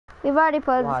We've already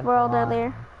played this world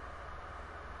earlier.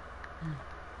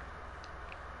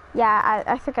 Yeah,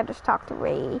 I think I just talked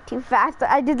way too fast.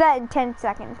 I did that in 10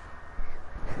 seconds.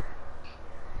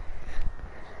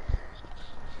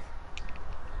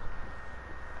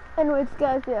 Anyways,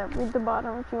 guys, yeah, read the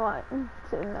bottom if you want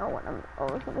to know what I'm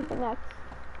going to next.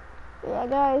 But yeah,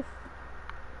 guys.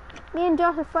 Me and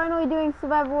Josh are finally doing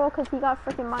survival world because he got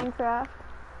freaking Minecraft.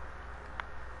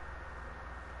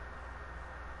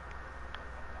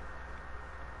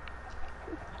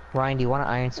 Ryan, do you want an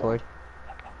iron sword?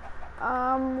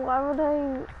 Why would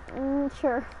I?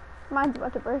 Sure. Mine's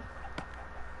about to burst.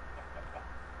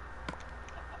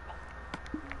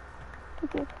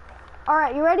 Okay.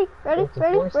 Alright, you ready? Ready?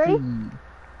 Ready?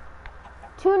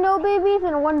 2 no babies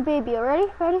and 1 baby.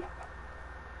 Ready? Ready?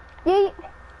 Yeet.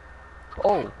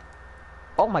 Oh!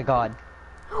 Oh my god!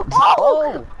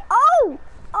 Oh! Oh!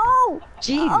 Oh!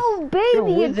 Jeez! Oh,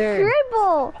 baby, a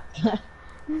triple!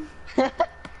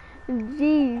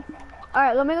 Jeez.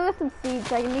 Alright, let me go get some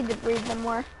seeds. I need to breed them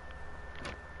more.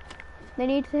 They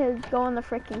need to go in the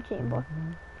freaking chamber.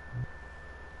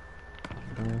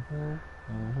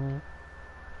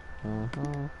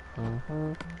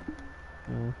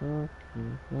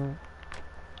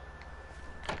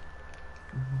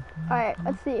 Alright,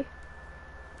 let's see.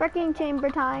 Freaking chamber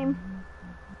time.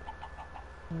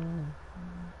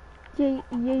 Yay,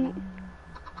 yay.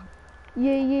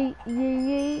 Yay, yay, yay,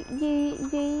 yay, yay,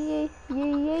 yay,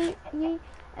 yay, yay, yay.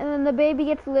 And then the baby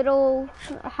gets little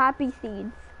happy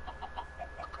seeds.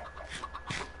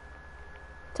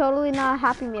 Totally not a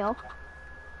happy meal.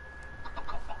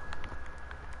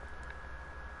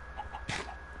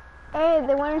 Hey,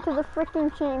 they went into the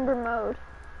freaking chamber mode.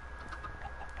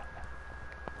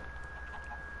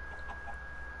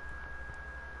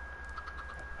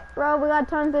 Bro, we got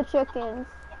tons of chickens.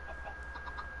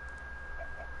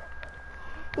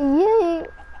 Yay!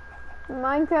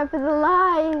 Minecraft is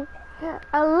alive!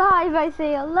 Alive, I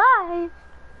say alive!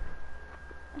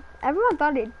 Everyone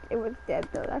thought it was dead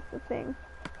though, that's the thing.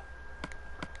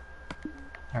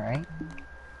 Alright.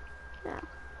 Yeah.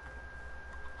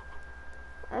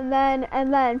 And then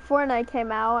Fortnite came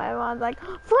out, and everyone's like,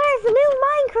 where's the new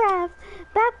Minecraft?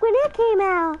 Back when it came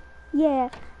out! Yeah,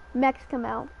 mechs come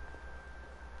out.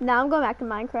 Now I'm going back to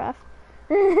Minecraft.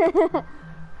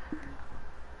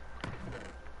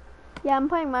 Yeah, I'm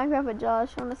playing Minecraft with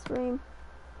Josh on the stream.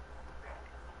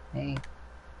 Hey.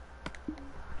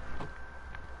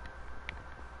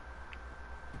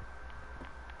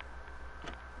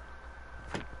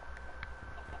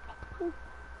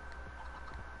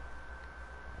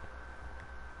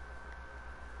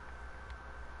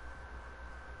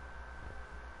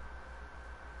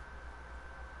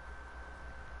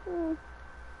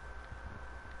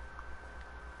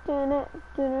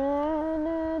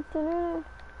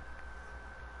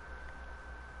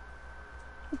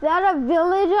 Is that a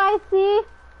village I see?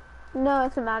 No,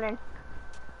 it's a mountain.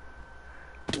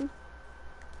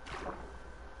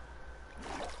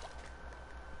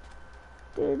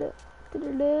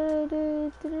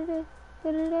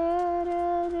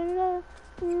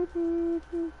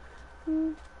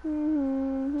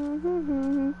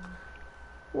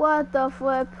 What the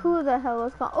flip? Who the hell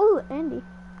is calling? Oh, Andy.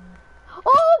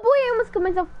 Oh boy, I almost got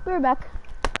myself. We're back.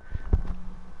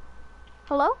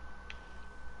 Hello?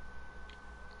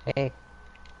 Hey.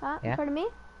 Huh? Yeah? In front of me?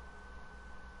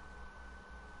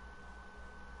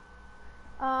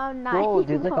 Not Bro,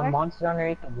 there's like a anymore. monster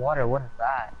underneath the water. What is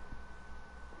that?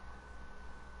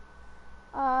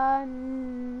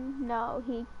 No,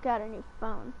 he got a new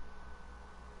phone.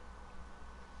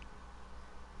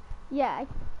 Yeah,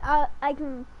 I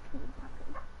can.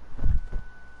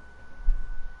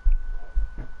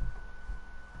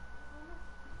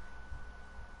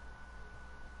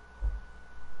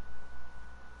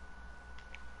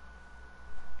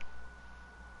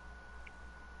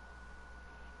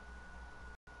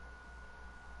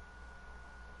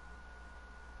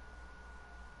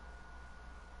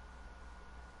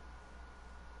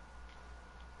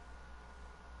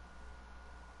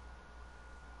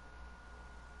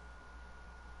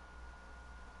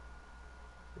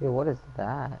 Hey, what is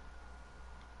that?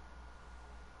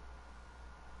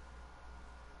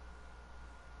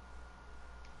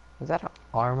 Is that an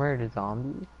armored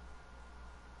zombie?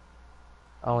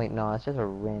 Oh wait, no, it's just a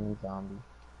random zombie.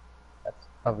 That's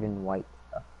covered in white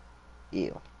stuff.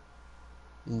 Ew.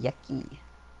 Yucky.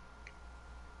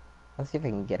 Let's see if I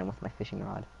can get him with my fishing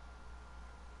rod.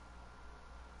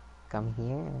 Come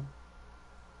here.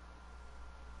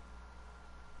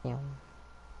 Ew.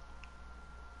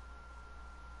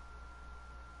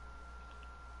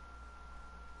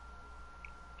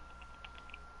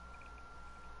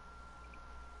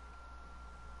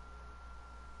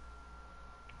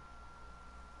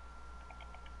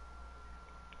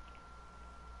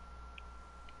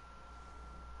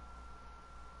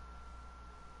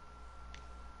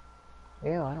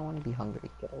 Ew, I don't want to be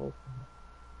hungry. Get away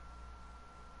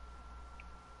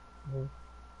from me.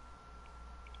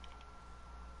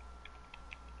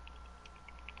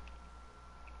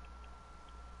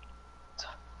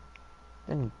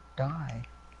 Then die.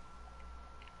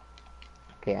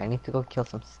 Okay, I need to go kill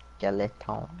some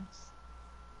skeletons.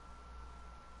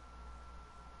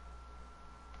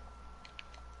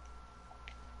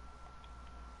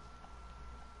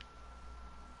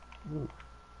 Ooh.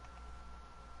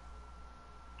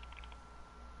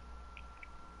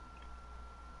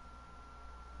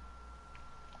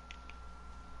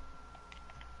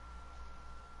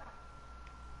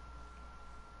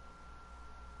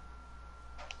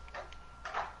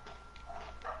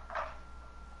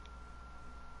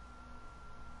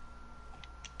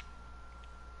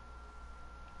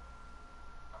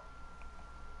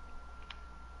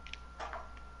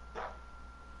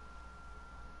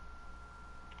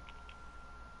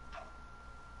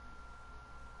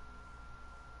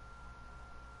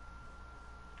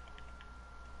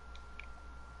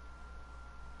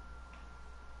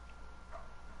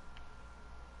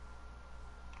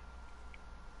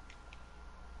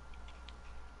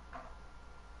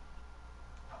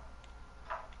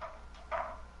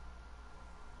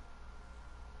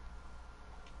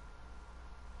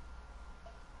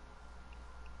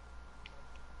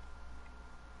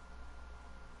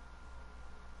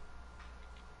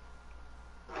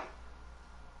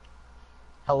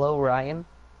 Hello, Ryan.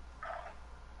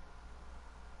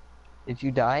 Did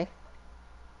you die?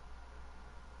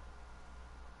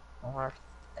 Or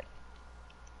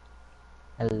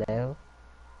hello?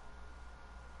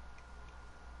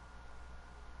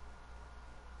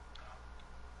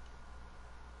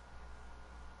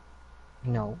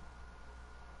 No.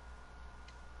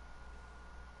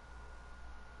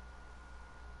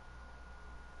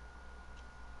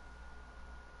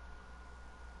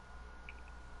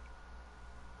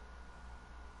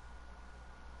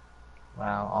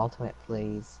 Wow, ultimate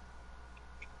plays.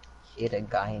 Hit a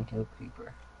guy into a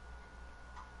creeper.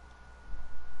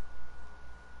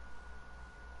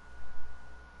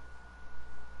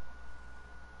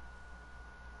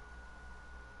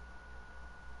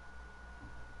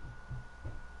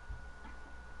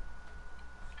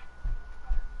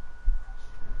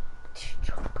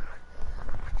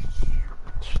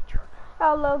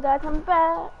 Hello guys, I'm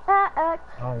back.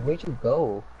 Oh, where'd you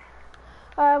go?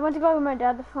 I went to go with my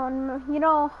dad the phone. You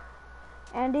know,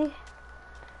 Andy?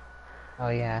 Oh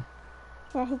yeah.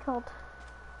 Yeah, he called.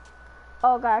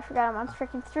 Oh god, I forgot I'm on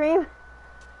freaking stream.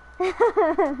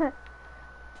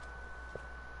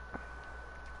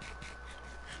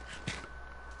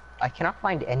 I cannot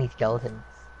find any skeletons.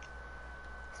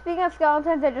 Speaking of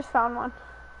skeletons, I just found one.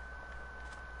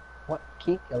 What?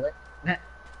 Can you kill it?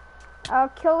 I'll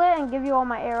kill it and give you all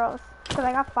my arrows. Because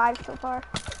I got 5 so far.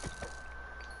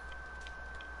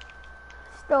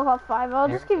 Still have 5. I'll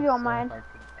just give you all mine.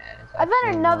 I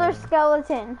found another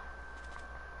skeleton.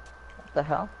 What the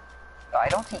hell? I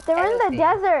don't see They're anything. in the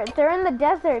desert. They're in the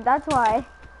desert. That's why.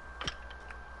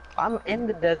 I'm in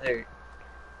the desert.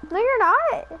 No, you're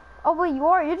not. Oh, wait, you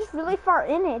are. You're just really far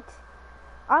in it.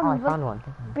 I'm I found one.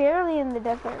 barely in the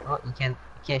desert. Oh, you can't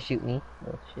shoot me.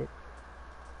 Oh shit.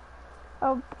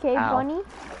 Okay, Ow. bunny.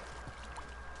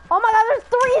 Oh my god, there's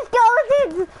 3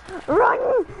 skeletons! Run!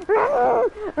 Run!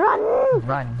 Run!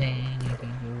 Run,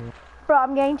 man. Bro,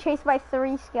 I'm getting chased by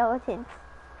 3 skeletons.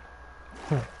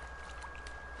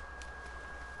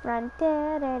 Run,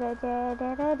 da da da da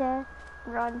da da da.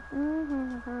 Run.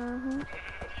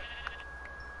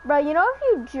 Bro, you know if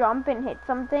you jump and hit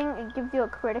something, it gives you a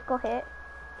critical hit.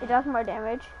 It does more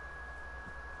damage.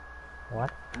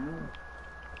 What?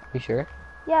 You sure?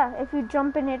 Yeah, if you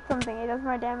jump and hit something, it does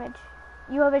more damage.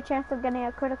 You have a chance of getting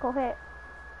a critical hit.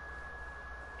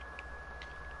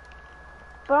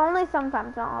 But only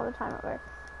sometimes, not all the time it works.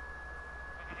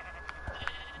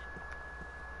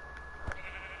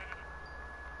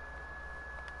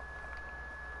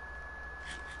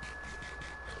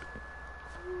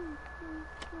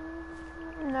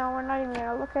 No, we're not even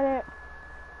gonna look at it.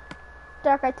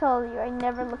 Dark, I told you, I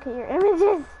never look at your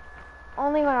images.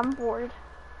 Only when I'm bored.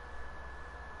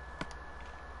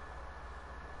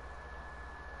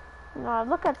 No, I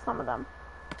look at some of them.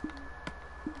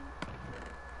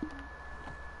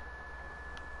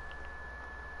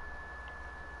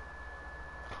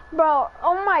 Bro,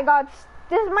 oh my god,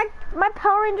 this my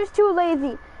Power Ranger's too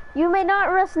lazy. You may not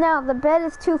rest now, the bed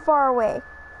is too far away.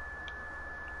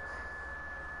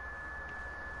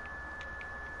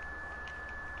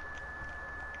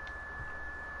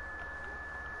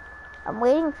 I'm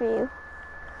waiting for you.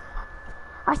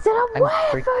 I said I'm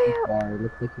waiting for you. Far. It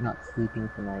looks like you're not sleeping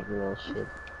tonight, you little shit.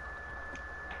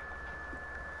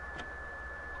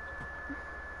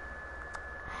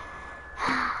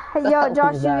 Yo, What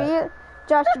Josh, was that?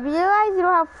 Josh, do you realize you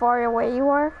know how far away you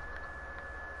are?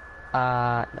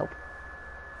 Nope.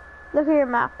 Look at your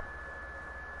map.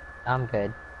 I'm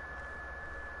good.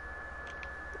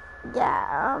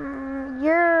 Yeah,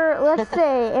 you're, let's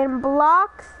say, in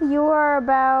blocks, you are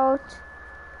about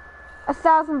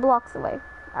 1,000 blocks away,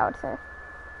 I would say.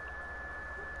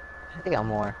 I think I'm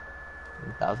more.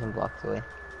 1,000 blocks away.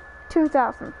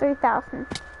 2,000, 3,000.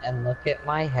 And look at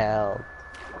my health.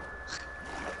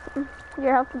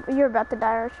 You're about to die,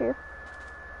 aren't you?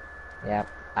 Yep.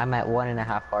 I'm at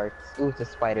 1.5 hearts. Ooh, it's a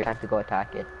spider. Time to go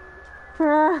attack it.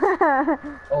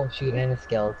 Oh shoot, and a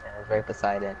skeleton is right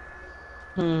beside it.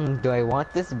 Do I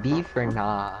want this beef or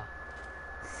nah?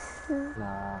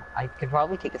 Nah. I could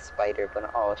probably take a spider, but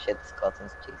oh shit, the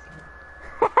skeleton's chasing me.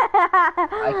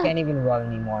 I can't even run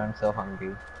anymore, I'm so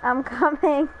hungry. I'm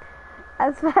coming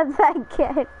as fast as I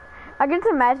can. I can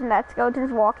just imagine that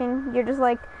skeleton's walking. You're just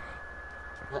like,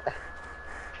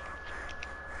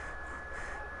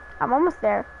 I'm almost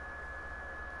there.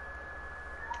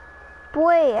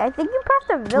 Boy, I think you passed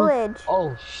a village.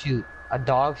 Oh shoot, a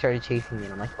dog started chasing me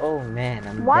and I'm like, oh man,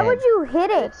 I'm Why dead. would you hit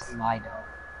it? It's my dog.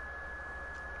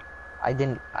 I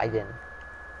didn't. I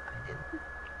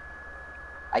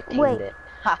tamed Wait. it.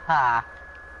 Haha.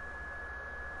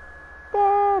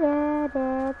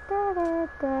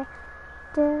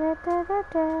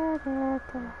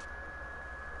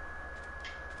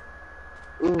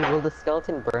 Ooh, will the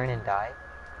skeleton burn and die?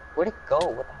 Where'd it go?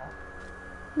 What the hell?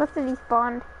 Must have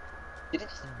despawned. Did it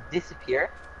just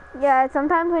disappear? Yeah,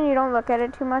 sometimes when you don't look at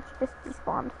it too much, it just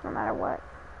despawns no matter what.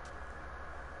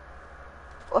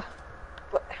 What?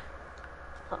 What?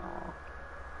 Oh.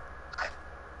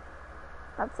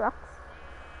 That sucks.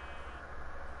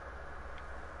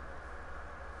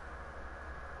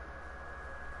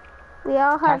 We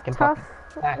all have Attack him, tough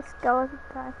puppy. Attack. skeleton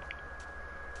types.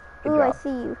 Good Ooh, I job. see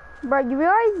you. Bro, you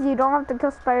realize you don't have to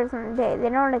kill spiders in the day. They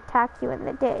don't attack you in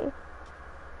the day.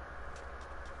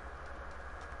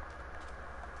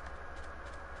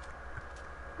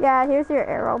 Yeah, here's your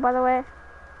arrow, by the way.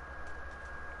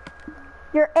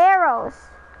 Your arrows!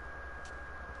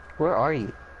 Where are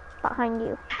you? Behind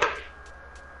you.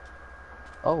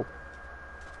 Oh.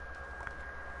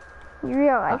 You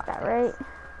realize that, right?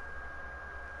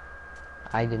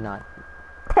 I did not.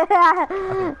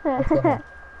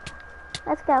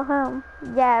 Let's go home.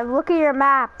 Yeah, look at your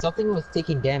map. Something was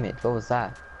taking damage. What was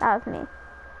that? That was me.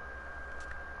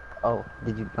 Oh,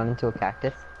 did you run into a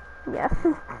cactus? Yes.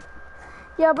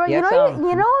 Yeah, bro, Yes,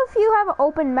 you know if you have an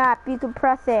open map, you can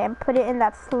press it and put it in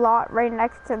that slot right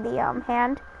next to the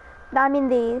hand. I mean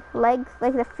the legs,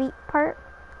 like the feet part.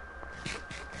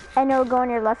 And it'll go in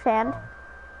your left hand.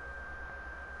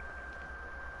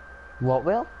 What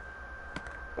will?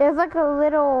 There's like a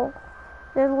little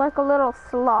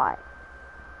slot.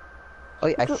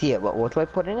 Oh, I see it. What do I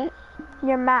put in it?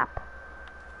 Your map.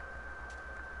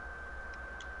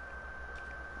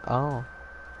 Oh.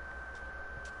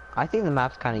 I think the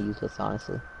map's kind of useless,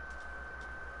 honestly.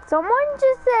 Someone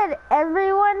just said,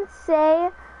 everyone say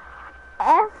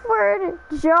F-word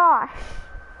Josh.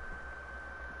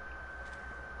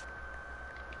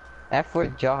 F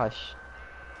word Josh.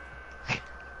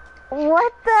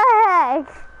 What the heck?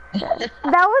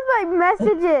 That was my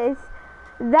messages.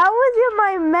 That was in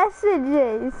my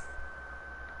messages.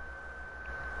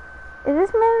 Is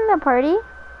this man in the party?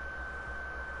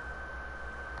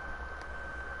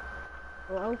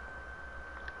 Hello?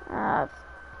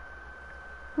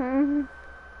 Hmm.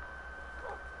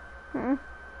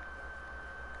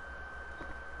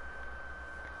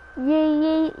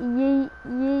 Yay.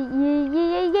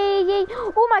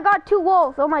 Oh my god, 2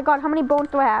 wolves. Oh my god, how many bones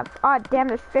do I have? Oh damn,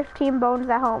 there's 15 bones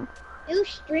at home. Who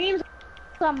streams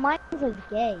on mine is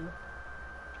gay?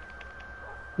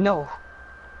 No.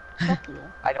 Fuck you.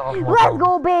 I don't have more Let's bones.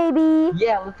 go, baby.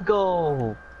 Yeah, let's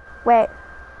go. Wait,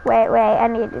 I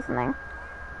need to do something.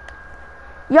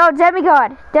 Yo,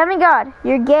 demigod,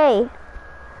 you're gay.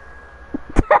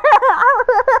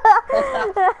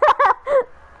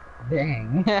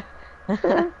 Dang.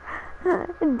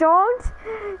 Don't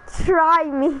try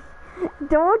me.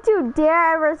 Don't you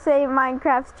dare ever say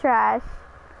Minecraft's trash.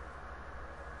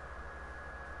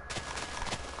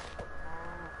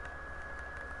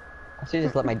 I should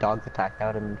just let my dogs attack. That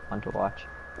would have been fun to watch.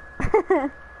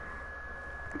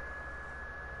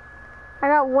 I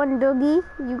got 1 doggy.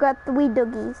 You got 3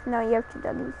 doggies. No, you have 2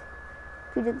 doggies.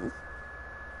 2 doggies.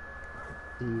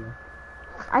 Yeah.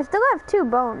 I still have 2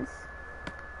 bones.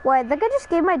 What? I think I just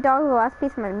gave my dog the last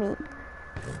piece of my meat.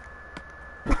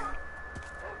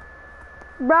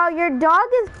 Bro, your dog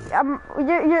is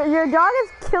your dog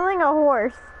is killing a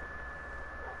horse.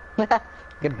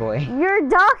 Good boy. Your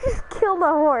dog just killed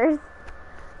a horse.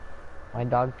 My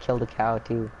dog killed a cow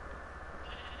too.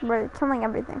 Bro, killing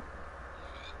everything.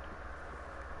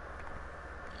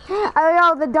 I don't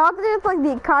know, the dogs are just like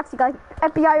the Akatsuki, like,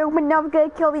 FBI open up, gonna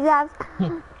kill these ass.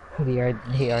 They are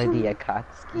the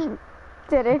Akatsuki.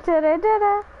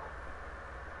 Da-da-da-da-da-da.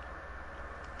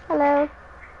 Hello.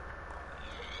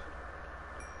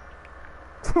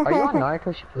 Are you on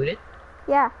Naruto Shippuden?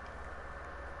 Yeah,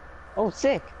 Oh,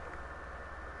 sick.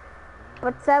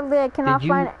 but sadly I cannot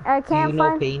find. I Do can't you know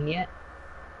find Pain yet?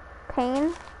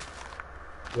 Pain.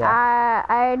 Yeah.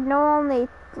 I know only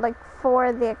like 4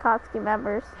 of the Akatsuki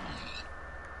members.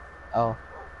 Oh.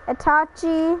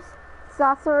 Itachi,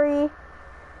 Sasori.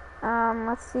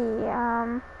 Let's see.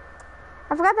 I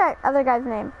forgot that other guy's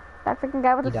name. That freaking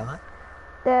guy with Idama?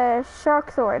 the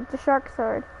shark sword. The shark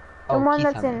sword. The Oh, one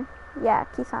that's Kisame. in. Yeah,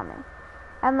 Kisame.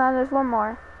 And then there's one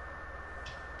more.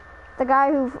 The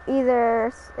guy who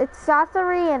it's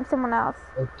Sasori and someone else.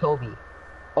 Oh, Toby.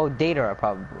 Oh, Datara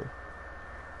probably.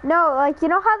 No, like you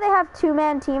know how they have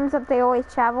 2-man teams that they always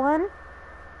travel in?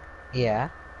 Yeah.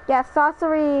 Yeah,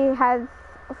 Sasori has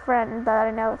a friend that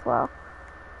I know as well.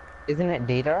 Isn't it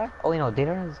Datara? Oh, no,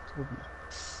 Datara is Toby.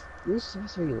 Who's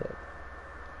Sasori with?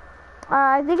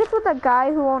 I think it's with a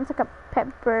guy who owns like a pet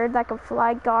bird that can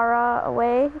fly Gara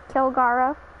away, kill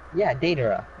Gara. Yeah,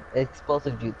 Datara.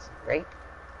 Explosive jutsu, right?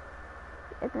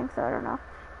 I think so. I don't know.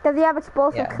 Does he have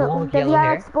explosive? Yeah, the one with Does he yellow have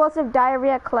hair? explosive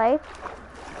diarrhea clay?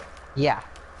 Yeah.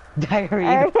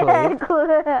 Diarrhea clay.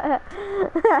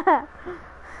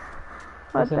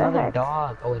 What There's the another heck?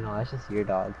 dog. Oh, no, that's just your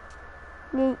dog.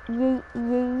 Your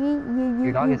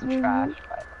Your dog is trash, by the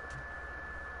way.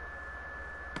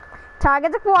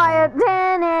 Target acquired.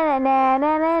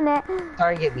 Na-na-na-na-na-na.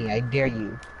 Target me, I dare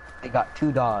you. I got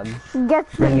 2 dogs.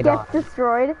 Gets Bring it on.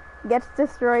 destroyed. Gets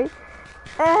destroyed.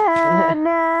 Na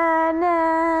na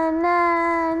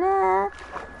na na.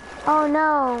 Oh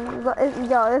no!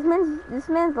 Yo, this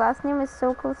man's last name is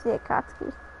so close to the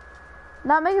Akatsuki.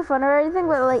 Not making fun or anything,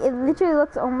 but like it literally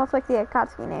looks almost like the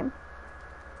Akatsuki name.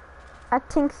 I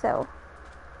think so.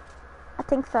 I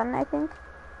think Sun. I think.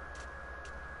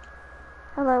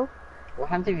 Hello. What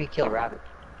happens if you kill rabbit?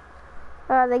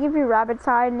 They give you rabbit's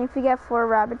hide, and if you get 4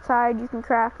 rabbit's hide, you can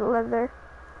craft leather.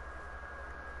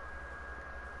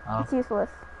 Oh. It's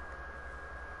useless.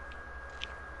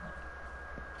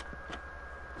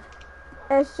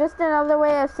 It's just another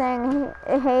way of saying,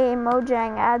 hey,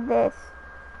 Mojang, add this.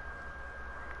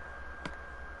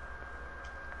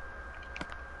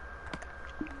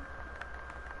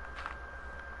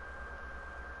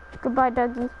 Goodbye,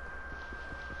 Dougie.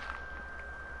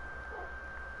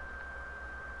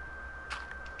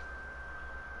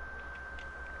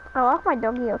 I locked my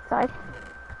doggy outside.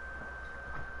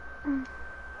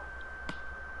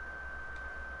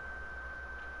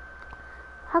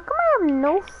 How come I have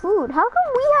no food? How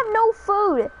come we have no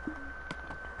food?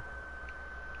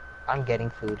 I'm getting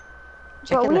food.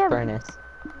 Check Well, in we the have- furnace.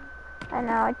 I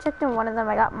know, I checked in one of them,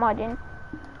 I got mud in.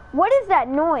 What is that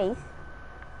noise?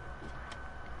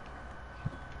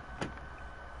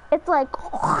 It's like...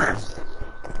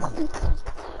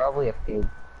 Probably a pig.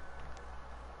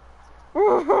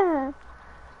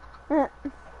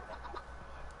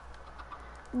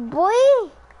 Boy!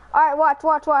 Alright,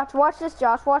 watch this,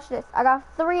 Josh, watch this. I got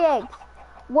 3 eggs.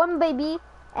 1 baby,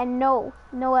 and no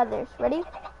others. Ready?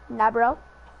 Nah, bro.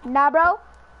 Nah, bro.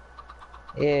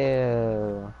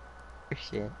 Ew.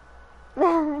 Shit.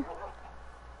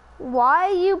 Why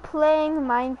are you playing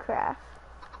Minecraft?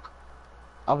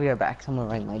 I'll be right back. Someone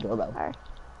rang my doorbell. Alright.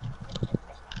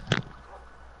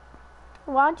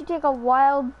 Why don't you take a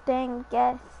wild dang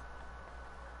guess?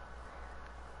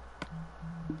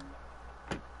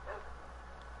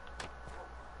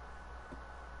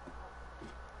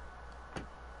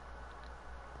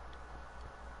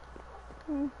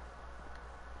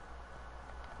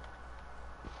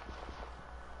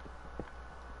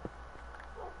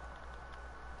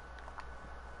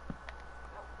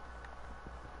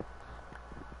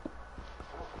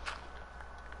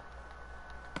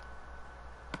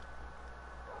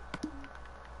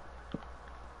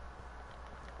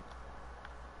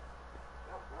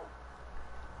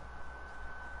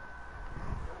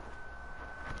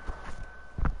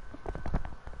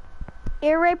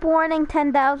 Ear rape warning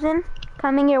 10,000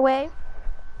 coming your way.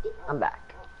 I'm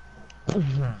back.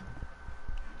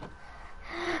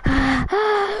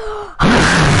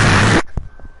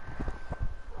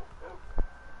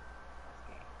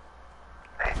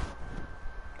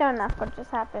 Don't know what just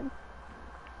happened.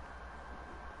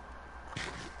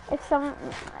 If some,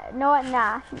 no,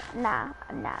 nah.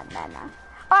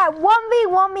 Alright,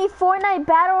 1v1 me Fortnite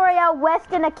Battle Royale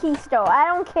West in a Keisto. I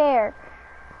don't care.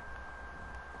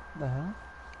 The hell?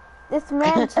 This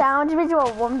man challenged me to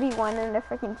a 1v1 in the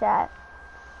freaking chat.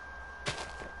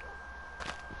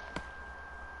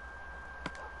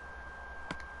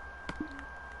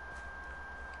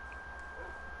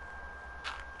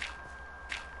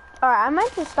 Alright, I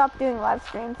might just stop doing live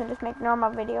streams and just make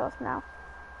normal videos now.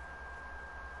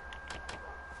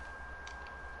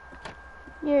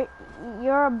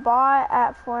 You're a bot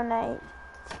at Fortnite.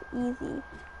 Easy.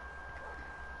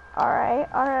 Alright.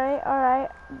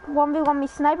 1v1 me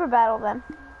sniper battle then.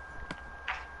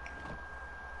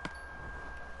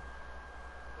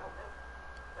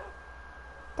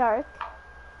 Dark.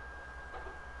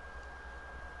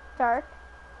 Is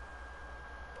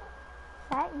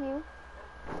that you?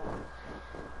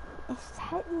 Is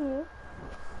that you?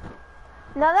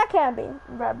 No, that can't be.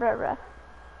 Bruh.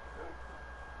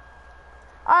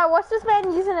 Alright, what's this man's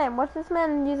username?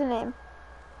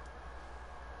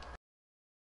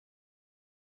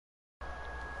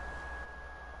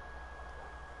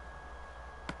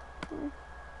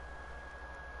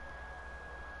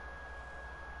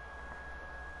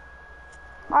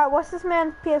 Alright, what's this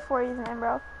man's PS4 username,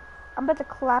 bro? I'm about to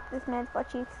clap this man's butt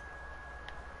cheeks.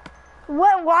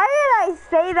 What? Why did I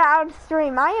say that on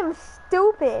stream? I am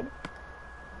stupid.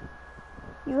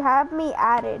 You have me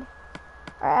added.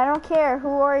 Alright, I don't care.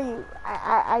 Who are you?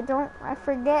 I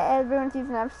forget everyone's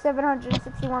username. I have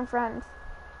 761 friends.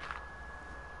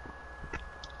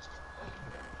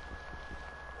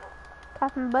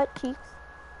 Clapping butt cheeks.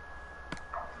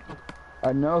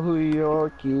 I know who you are,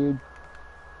 kid.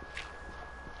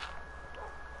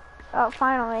 Oh,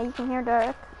 finally, you can hear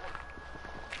Derek.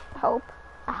 I hope.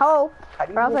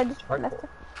 Or else I just messed up.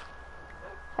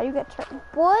 How do you get charcoal?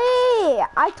 Boy,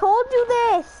 I told you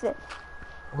this.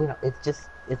 Wait, no, it's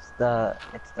the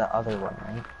other one,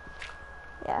 right?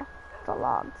 Yeah, the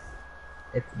logs.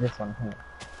 It's this one here.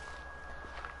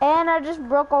 And I just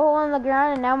broke a hole in the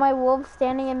ground, and now my wolf's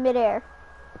standing in midair.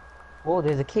 Whoa,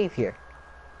 there's a cave here.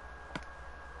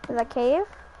 Is that cave?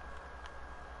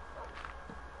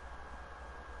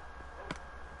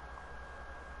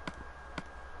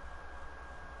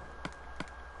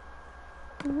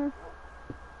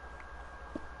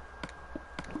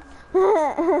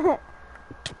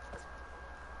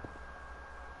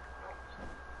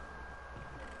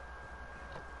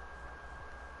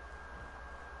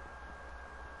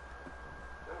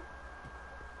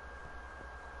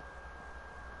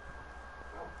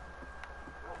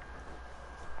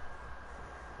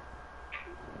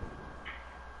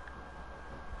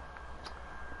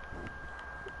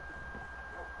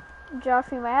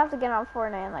 Josh, we might have to get on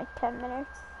Fortnite in like 10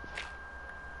 minutes.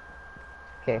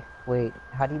 Okay, wait.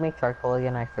 How do you make charcoal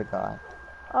again? I forgot.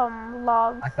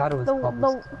 Logs. I thought it was the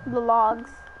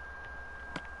logs.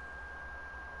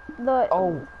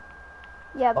 Oh.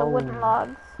 Yeah, the wooden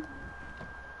logs.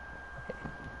 Okay.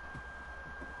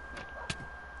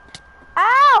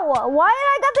 Ow! Why did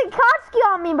I got the Kotsky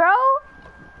on me, bro?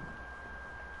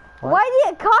 What? Why did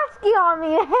you get Kotsky on me,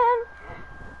 man?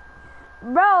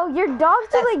 Bro, your dog's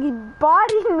just like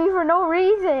bodying me for no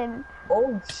reason.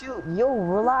 Oh shoot! Yo,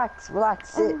 relax,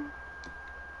 sit.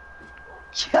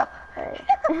 Yeah.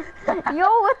 Yo,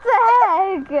 what the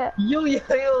heck? Yo,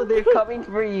 they're coming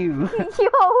for you. Yo,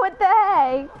 what the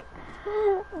heck?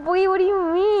 Boy, what do you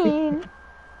mean?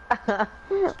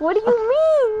 What do you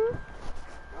mean?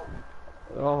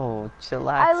 Oh,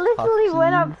 chillax. I literally puppy.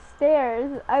 went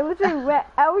upstairs. I literally went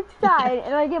outside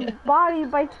and I get bodied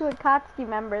by two Akatsuki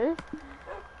members.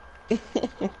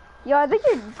 Yo, I think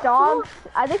your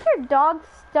dog's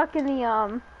stuck in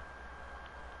the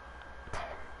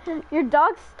your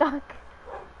dog's stuck.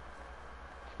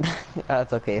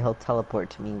 That's okay, he'll teleport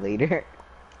to me later.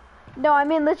 No, I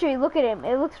mean literally, look at him.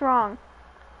 It looks wrong.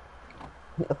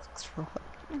 It looks wrong.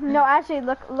 No, actually,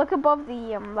 look above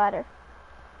the ladder.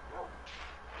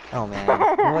 Oh man,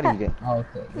 what are you doing? Oh,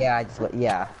 okay, yeah,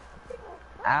 yeah.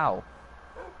 Ow.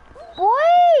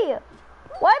 Boy!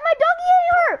 Why is my doggy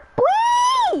anywhere?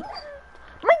 Boy!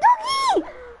 My doggy!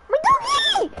 My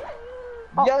doggy!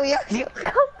 Oh. Yo.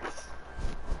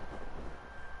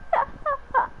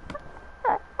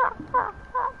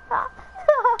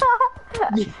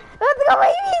 Let's go,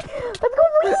 baby! Let's go,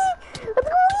 boy! Let's go,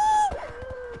 boy!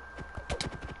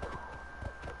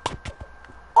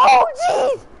 Oh,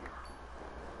 jeez!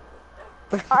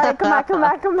 Alright, come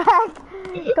back. Come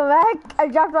back. I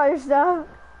dropped all your stuff.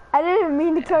 I didn't even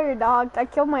mean to kill your dog. I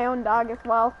killed my own dog as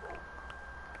well.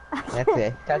 That's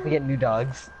it. Time to get new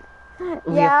dogs.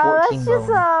 We yeah, have 14 let's just,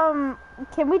 bones.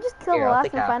 can we just kill Here, the I'll last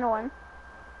take and half. final one?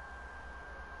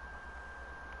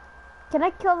 Can I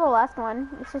kill the last one?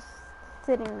 It's just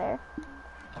sitting there.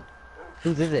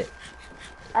 Whose is it?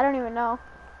 I don't even know.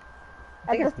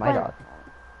 I think it's my dog.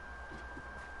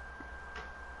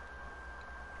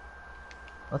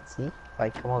 Let's see if I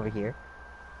come over here.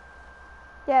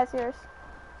 Yeah, it's yours.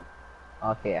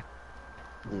 Okay, yeah.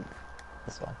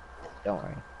 This one. Don't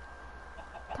worry.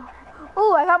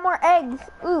 Ooh, I got more eggs.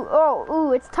 Ooh, oh,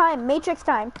 ooh, it's time. Matrix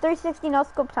time. 360 no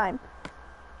scope time.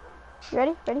 You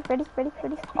ready? Ready? Ready? Ready?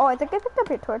 Ready? Oh, I think I picked up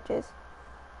your torches.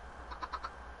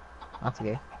 That's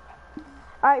okay.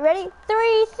 Alright, ready?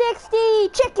 360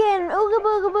 chicken! Ooga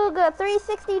booga booga!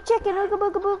 360 chicken! Ooga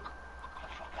booga booga!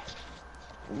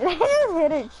 Did I just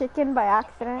hit a chicken by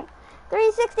accident?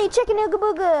 360 chicken! Ooga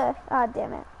booga! Ah,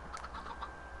 damn it.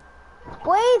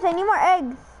 Blaze, I need more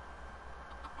eggs.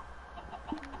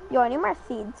 Yo, I need more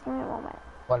seeds. Give me a moment.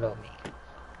 Follow me.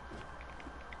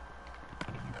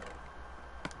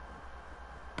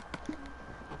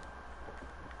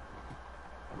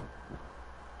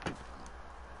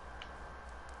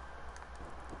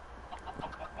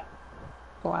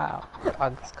 Wow,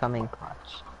 dog's coming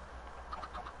clutch.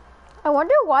 I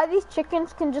wonder why these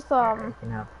chickens can just, You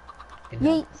can have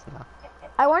yeet. this now.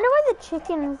 I wonder why the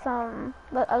chickens, I'm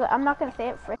not gonna say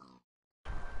it for.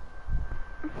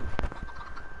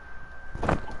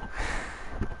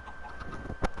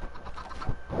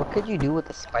 What could you do with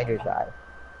a spider's eye?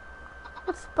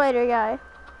 What spider guy?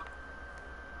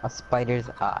 A spider's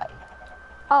eye.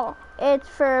 Oh, it's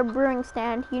for a brewing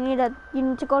stand. You need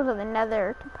to go to the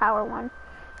nether to power one.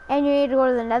 And you need to go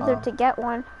to the nether to get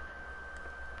one.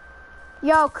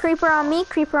 Yo, creeper on me,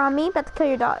 about to kill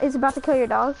your dog. Is about to kill your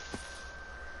dog.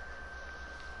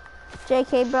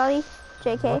 JK, buddy.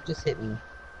 JK. What just hit me?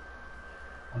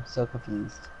 I'm so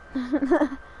confused.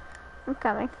 I'm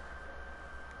coming.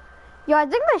 Yo, I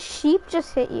think the sheep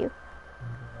just hit you.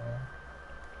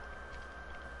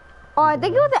 Oh, I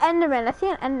think it was an Enderman. I see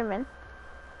an Enderman.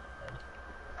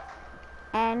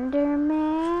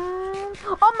 Enderman.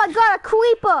 Oh my god, a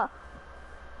creeper!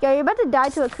 Yo, you're about to die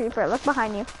to a creeper. Look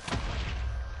behind you.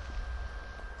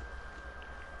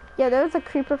 Yeah, there was a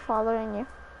creeper following you.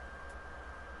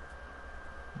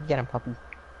 Get him, puppy.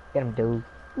 Get him, dude.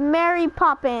 Mary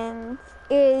Poppins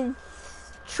is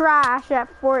trash at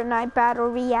Fortnite Battle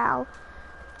Royale.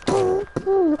 Oh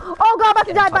god, about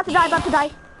to die, about to die, about to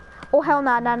die. Oh hell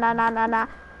nah, nah, nah, nah, nah, nah.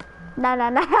 Nah, nah,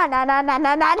 nah, nah, nah, nah, nah,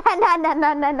 nah, nah, nah, nah,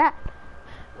 nah, nah, nah.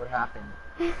 What happened?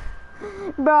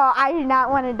 Bro, I did not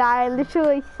want to die. I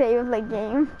literally saved the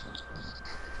game.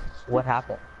 What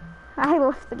happened? I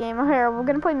left the game. Here, we're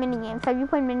gonna play mini games. Have you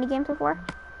played mini games before?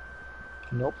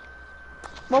 Nope.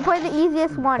 We'll play the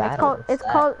easiest one. Battle,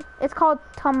 It's called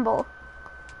Tumble.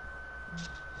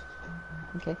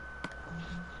 Okay.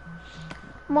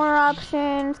 More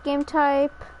options, game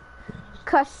type,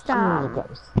 custom.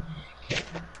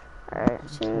 Alright,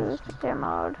 choose their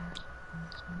mode.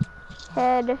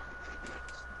 Head.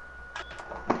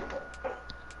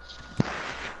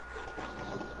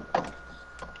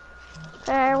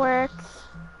 Fireworks.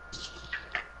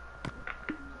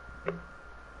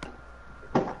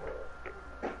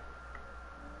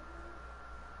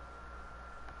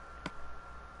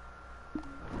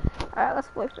 Alright,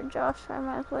 let's wait for Josh. I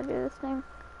might as well do this thing.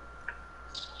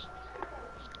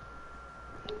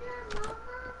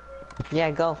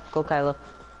 Yeah, go. Go, Kylo.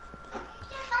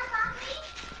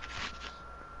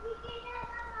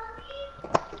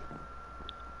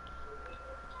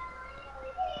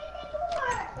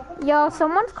 Yo,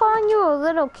 someone's calling you a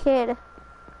little kid.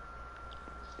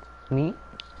 Me?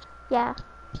 Yeah.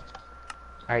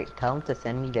 Alright, tell them to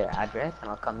send me their address and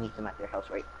I'll come meet them at their house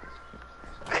right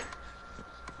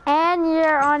And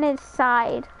you're on his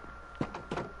side.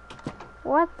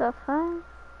 What the fuck?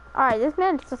 Alright, this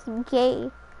man's just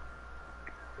gay.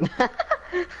 This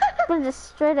man's just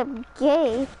straight up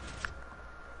gay.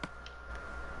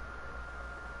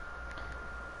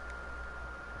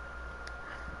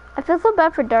 I feel so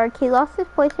bad for Dark. He lost his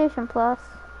PlayStation Plus.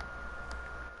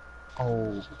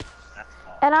 Oh, that's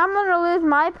all. And I'm gonna lose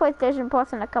my PlayStation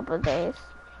Plus in a couple of days.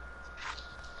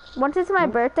 Once it's my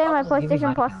birthday, my I'll give you PlayStation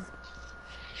my Plus... account.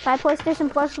 My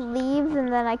PlayStation Plus leaves,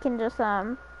 and then I can just,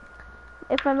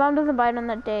 if my mom doesn't buy it on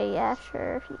the day, yeah,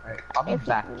 sure. Alright, I'll be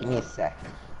back. Give me a sec.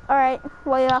 Alright,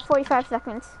 well, you got 45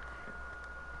 seconds.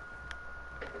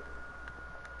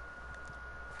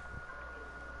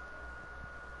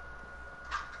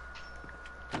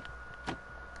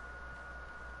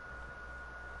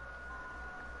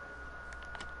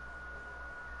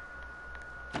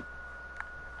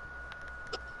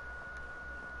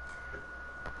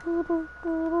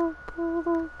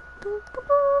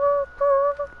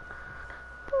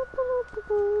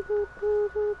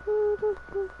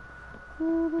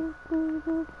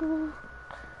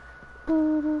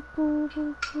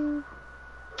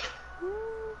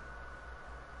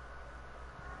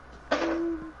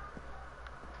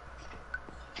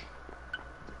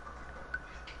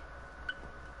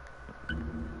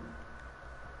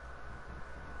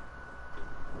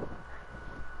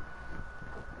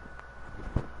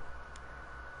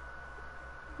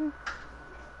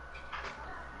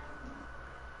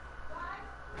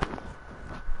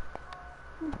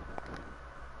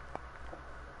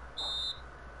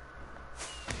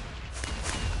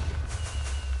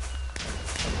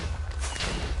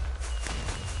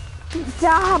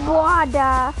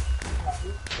 Dabwada.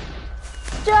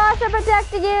 Josh, I'm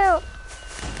protecting you.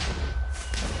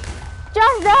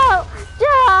 Josh, no.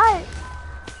 Josh.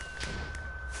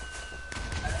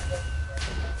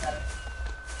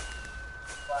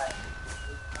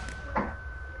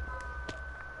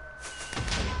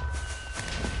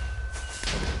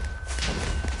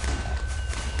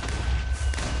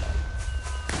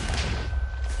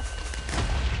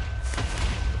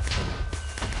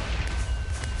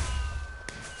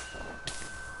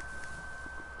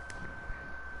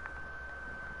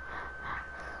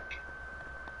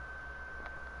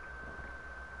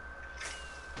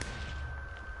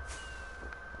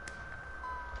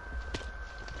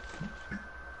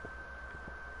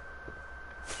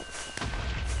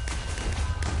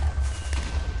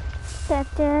 Da,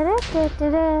 da, da, da,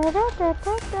 da, da,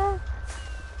 da, da.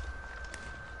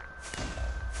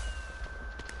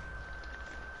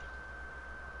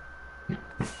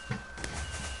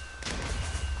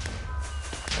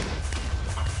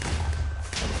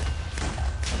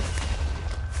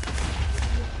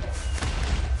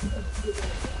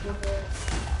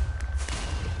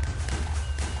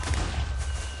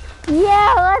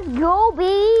 Yeah, let's go, B.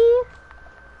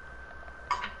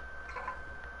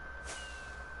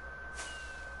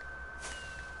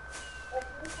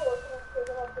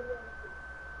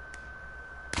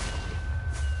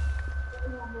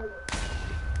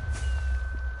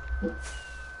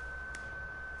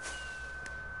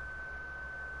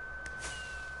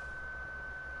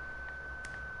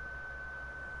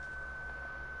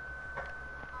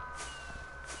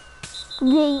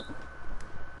 Yeet.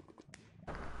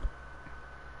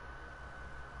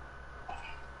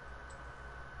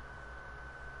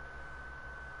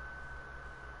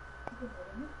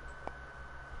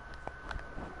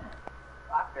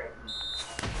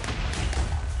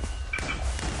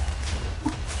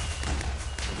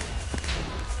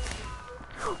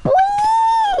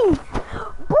 Whee!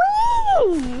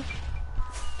 Whee!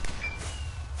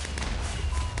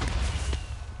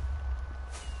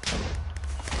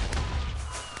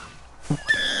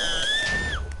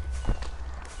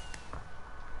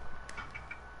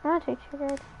 Not too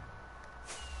triggered.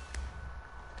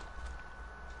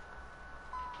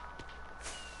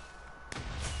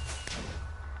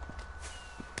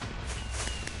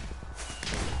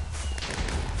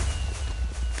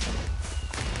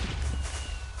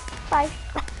 Bye.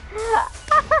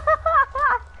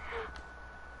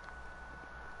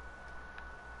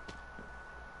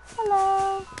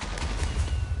 Hello.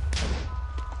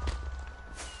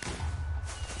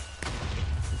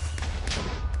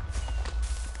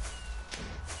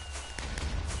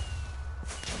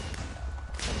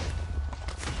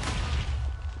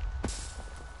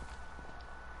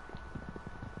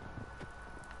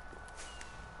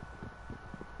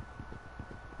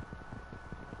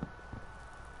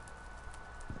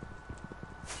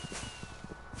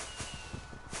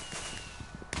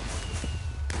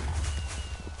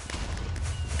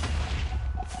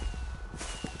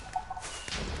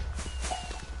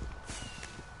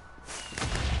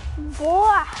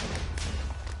 Boy.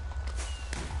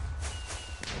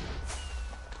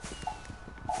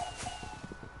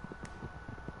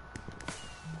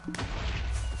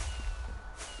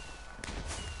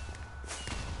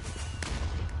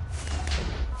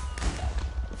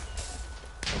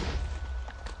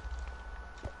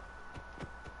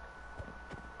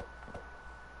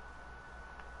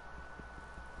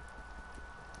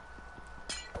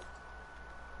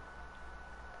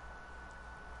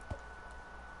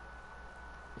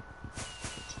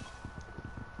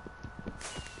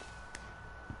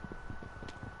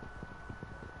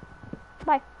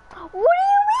 Bye. What do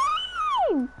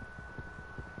you mean?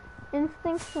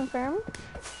 Instincts confirmed.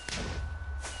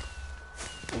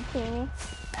 You kidding me?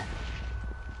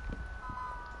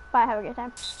 Bye, have a good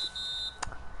time.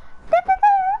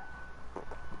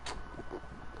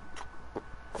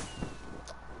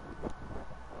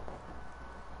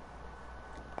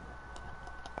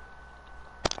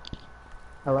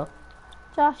 Hello?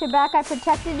 Josh, you're back. I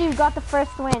protected you. You got the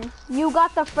first win. You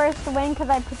got the first win because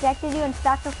I protected you and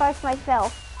sacrificed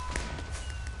myself.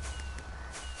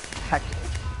 Heck.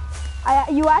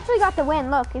 You actually got the win.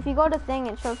 Look, if you go to thing,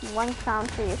 it shows 1 crown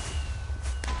for you.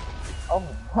 Oh,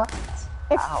 what?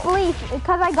 It's Ow. Spleef,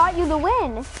 because I got you the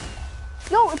win.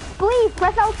 Yo, it's Spleef.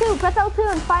 Press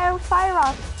L2 and fire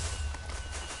off.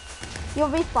 You'll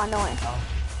respawn, don't worry. Oh.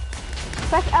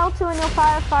 Press L2 and you'll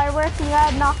fire fireworks and you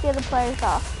gotta knock the other players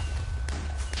off.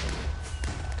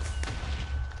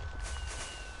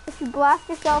 If you blast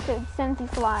yourself, it sends you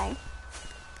flying.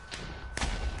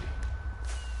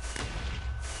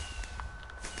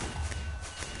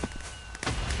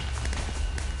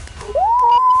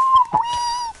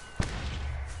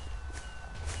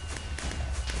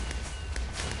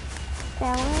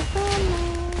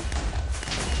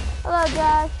 Hello,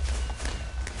 Josh.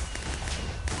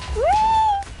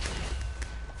 Whee!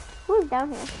 Who's down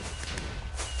here?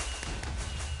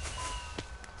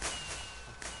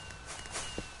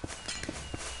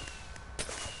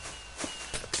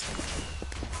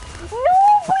 No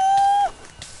way!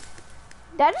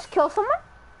 Did I just kill someone?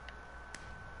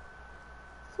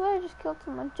 I swear I just killed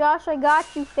someone. Josh, I got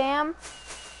you, fam.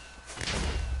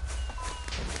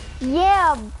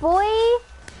 Yeah, boy.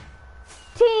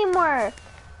 Teamwork.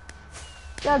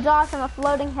 Yo, Josh, I'm a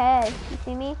floating head. You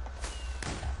see me?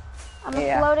 I'm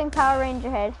a floating Power Ranger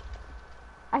head.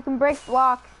 I can break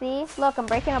blocks, see? Look, I'm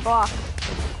breaking a block.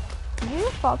 Did you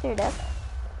just fall to your death?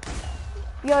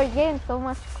 Yo, you're getting so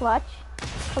much clutch.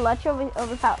 Clutch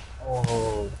over top.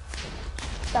 Oh.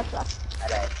 That sucks. I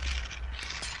died.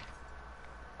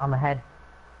 I'm ahead.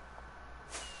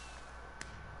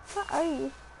 Where are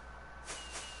you?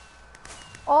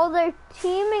 Oh, they're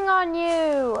teaming on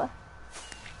you.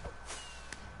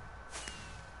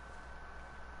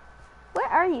 Where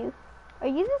are you? Are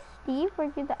you the Steve or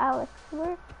are you the Alex?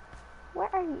 Where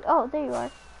are you? Oh, there you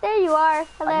are. There you are.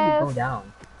 Hello. How do you go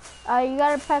down? You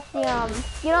gotta press the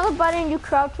you know the button you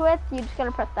crouch with? You just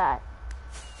gotta press that.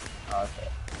 Oh, okay.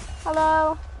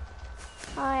 Hello.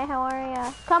 Hi, how are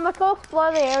ya? Come, let's go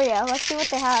explore the area. Let's see what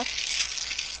they have.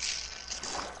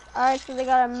 Alright, so they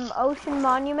got an ocean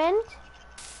monument.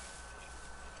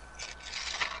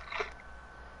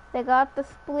 They got the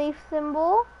Spleef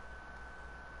symbol.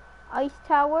 Ice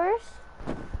towers.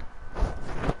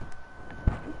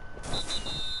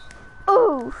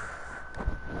 Oof.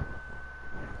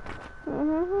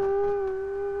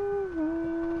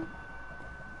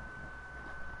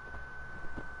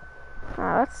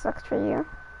 Oh, that sucks for you.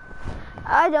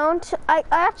 I don't. I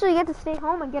actually get to stay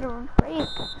home and get a break.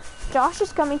 Josh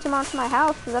is coming tomorrow to my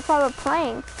house, so that's why we're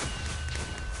playing.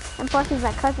 And plus he's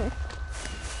my cousin.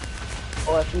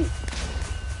 Oh, that's you.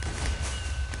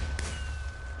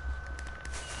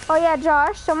 Oh yeah,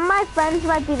 Josh, some of my friends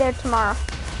might be there tomorrow.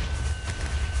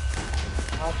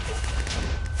 Okay.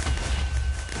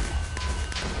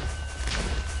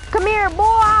 Come here,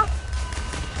 boy!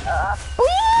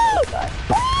 Whee!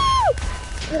 Whee!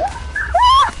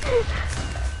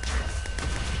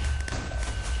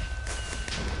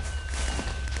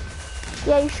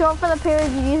 Yeah, you show up for the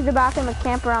period, you use the bathroom and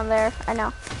camp around there. I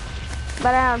know.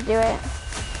 But I don't do it.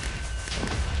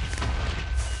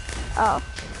 Oh.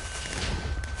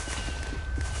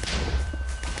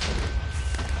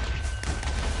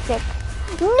 Sick.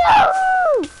 No!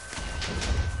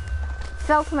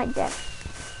 Fell to my death.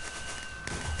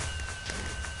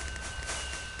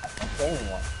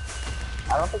 Anyone.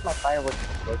 I don't think my fireworks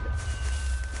is working.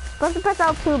 Supposed to press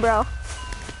L2, bro.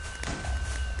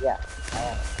 Yeah, I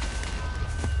am.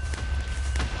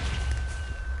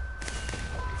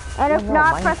 And if no,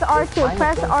 not, press R2. mine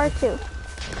Press is R2.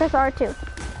 Press R2.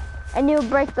 And you'll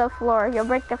break the floor. You'll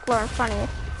break the floor in front of you.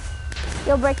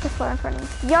 You'll break the floor in front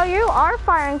of you. Yo, you are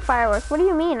firing fireworks. What do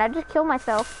you mean? I just killed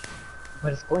myself.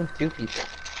 But it's going through people.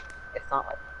 It's not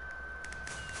like...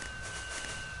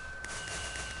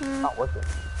 It's not working.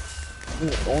 You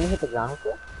mean it only hit the ground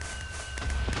with it?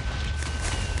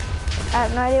 I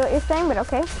have no idea what you're saying, but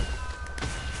okay.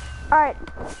 Alright,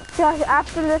 Josh,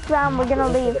 after this round, we're gonna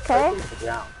leave, okay? The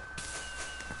ground.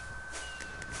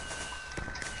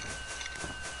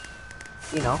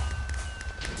 You know,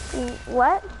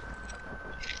 What?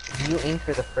 do you aim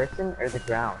for the person or the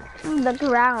ground? The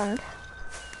ground.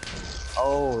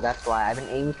 Oh, that's why. I've been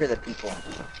aiming for the people.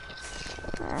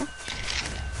 Yeah.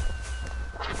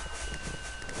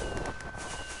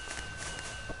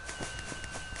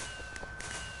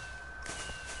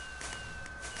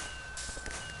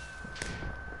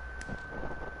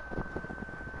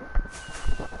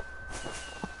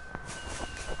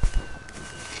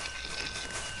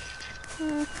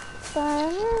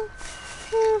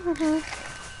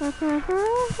 Narwhal,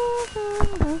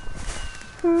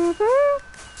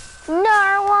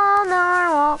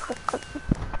 narwhal.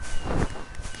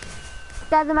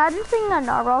 Guys, imagine singing a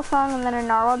narwhal song and then a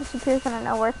narwhal disappears out of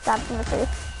nowhere, stabs in the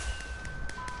face.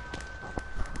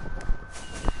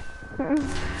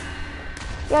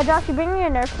 Yeah, Josh, you bring me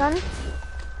a Nerf gun?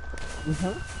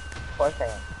 Of course I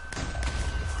am.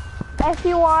 If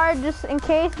you are, just in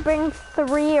case, bring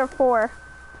 3 or 4.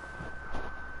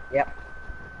 Yep.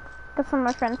 Because some of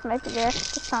my friends might be there,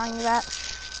 just telling you that.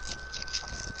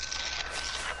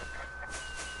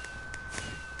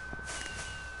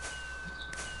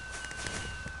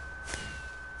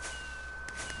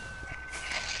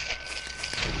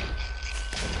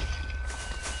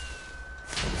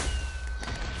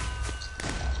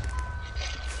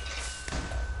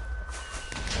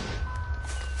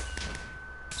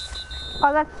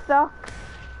 Oh, that sucks.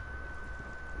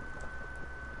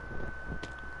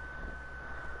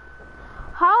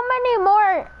 How many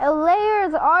more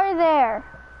layers are there?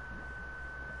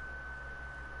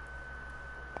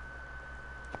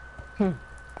 No,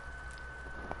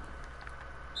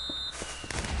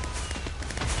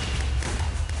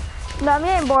 I'm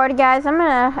getting bored, guys. I'm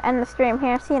gonna end the stream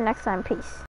here. See you next time. Peace.